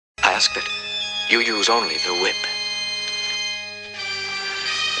ask that you use only the whip.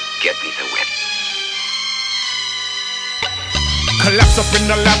 Get me the whip. Collapse up in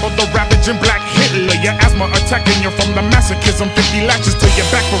the lab of the ravaging black Hitler. Your asthma attacking you from the masochism. 50 lashes to your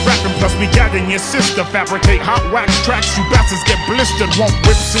back for rapping. Plus we gagging your sister. Fabricate hot wax tracks. You bastards get blistered. Want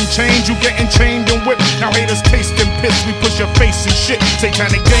whips and chains. You getting chained and whipped. Now haters tasting piss. We push your face and shit.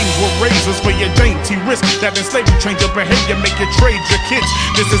 Satanic gangs with razors for your dainty wrist. That enslaved you, change your behavior, make you trade your kids.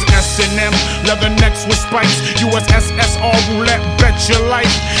 This is S&M, leather necks with spikes. USSR roulette, bet your life.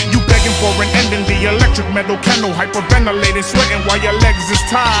 You begging for an end in the electric metal candle. Hyperventilating, sweating while your legs is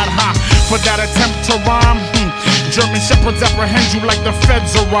tied, huh? For that attempt to rhyme, German shepherds apprehend you like the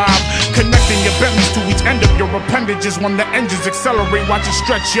feds arrive. Connecting your Bentleys to each end of your appendages. When the engines accelerate, watch it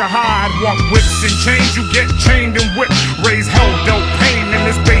stretch your hide. Want whips and chains, you get chained and whipped. Raise hell, dealt pain in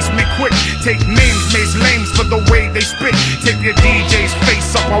this basement quick. Take names, maze lames for the way they spit. Take your DJ's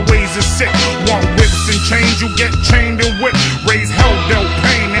face up, our ways is sick. Want whips and chains, you get chained and whipped. Raise hell, dealt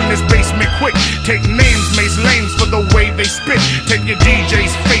pain in this basement quick. Take names, maze lames for the way they spit. Take your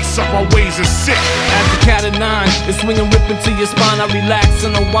DJ's face up, our ways is sick. As the cat of nine, it's swinging, ripping to your spine. I relax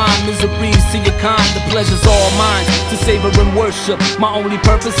and unwind, miseries to your kind. The pleasure's all mine, to savor and worship. My only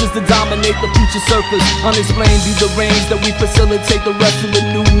purpose is to dominate the future surface. Unexplained be the range that we facilitate the rest of the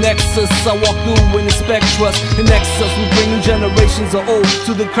new nexus. I walk through and inspect trust. The nexus we bring new generations of old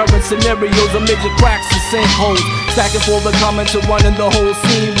to the current scenarios of major cracks and sinkholes. Stacking for the comment to running the whole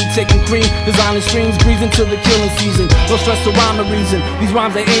scene. We taking cream, designing strings, breathing till the killing season. No stress to rhyme the reason. These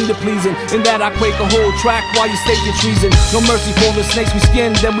rhymes they aim to pleasing. In that I quake a whole track while you state your treason. No mercy for the snakes we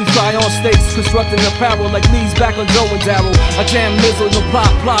skin, then we fly on stakes. Constructing apparel like Lee's back on Joe and Darryl. I jam mizzle, no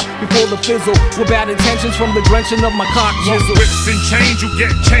plop before the fizzle. With bad intentions from the drenching of my cock chisel. Whips and chains, you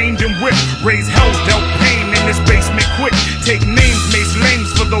get chained and whipped. Raise hell, dealt pain in this basement quick. Take names, mace lames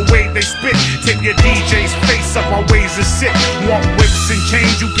for the way they spit. Take your DJ's face up, our ways is sick. Want whips and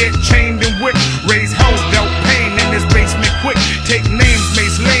chains, you get chained and whipped. Raise hell, dealt pain in this basement quick. Take names,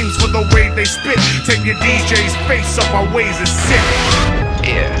 mace lames for the way they spit. Take your DJ's face up, our ways is sick.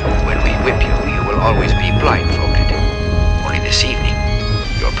 Here, when we whip you, you will always be blindfolded. Only this evening,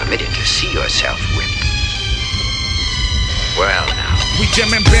 you're permitted to see yourself whipped. Well now. We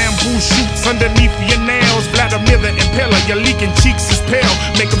jamming bamboo shoots underneath your nails. Vladimir the Impaler, your leaking cheeks is pale.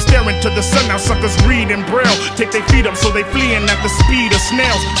 Make them stare into the sun, now suckers read in braille. Take their feet up so they fleeing at the speed of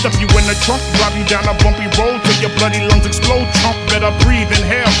snails. Stuff you in the trunk, drive you down a bumpy road till your bloody lungs explode. Chump, better breathe in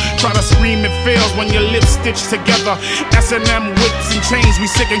hell. Try to scream, it fails when your lips stitched together. S&M whips and chains, we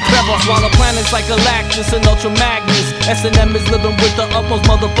sick and clever. Swallow planets like Galactus and Ultra Magnus. S&M is living with the utmost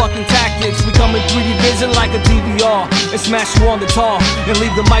motherfucking tactics. We come in 3D vision like a DVR and smash you on the tar and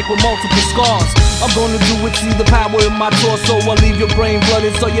leave the mic with multiple scars. I'm gonna do it, see the power in my torso. I'll leave your brain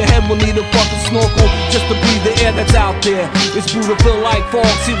flooded so your head will need a fucking snorkel just to breathe the air that's out there. It's brutal, feel like fog,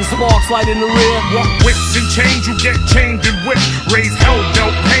 see the sparks light in the rear. Want whips and chains, you get chained and whipped. Raise hell,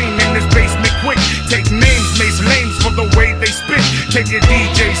 dealt pain in this basement quick. Take names, mace lames for the way they spit. Take your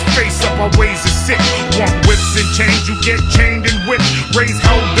DJ's face up, our ways is sick. Want whips and chains, you get chained and whipped. Raise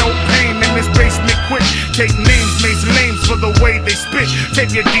hell, dealt pain in this basement quick. Take names, mace lames for the way they spit.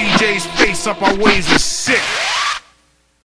 Take your DJ's face up, our ways is sick.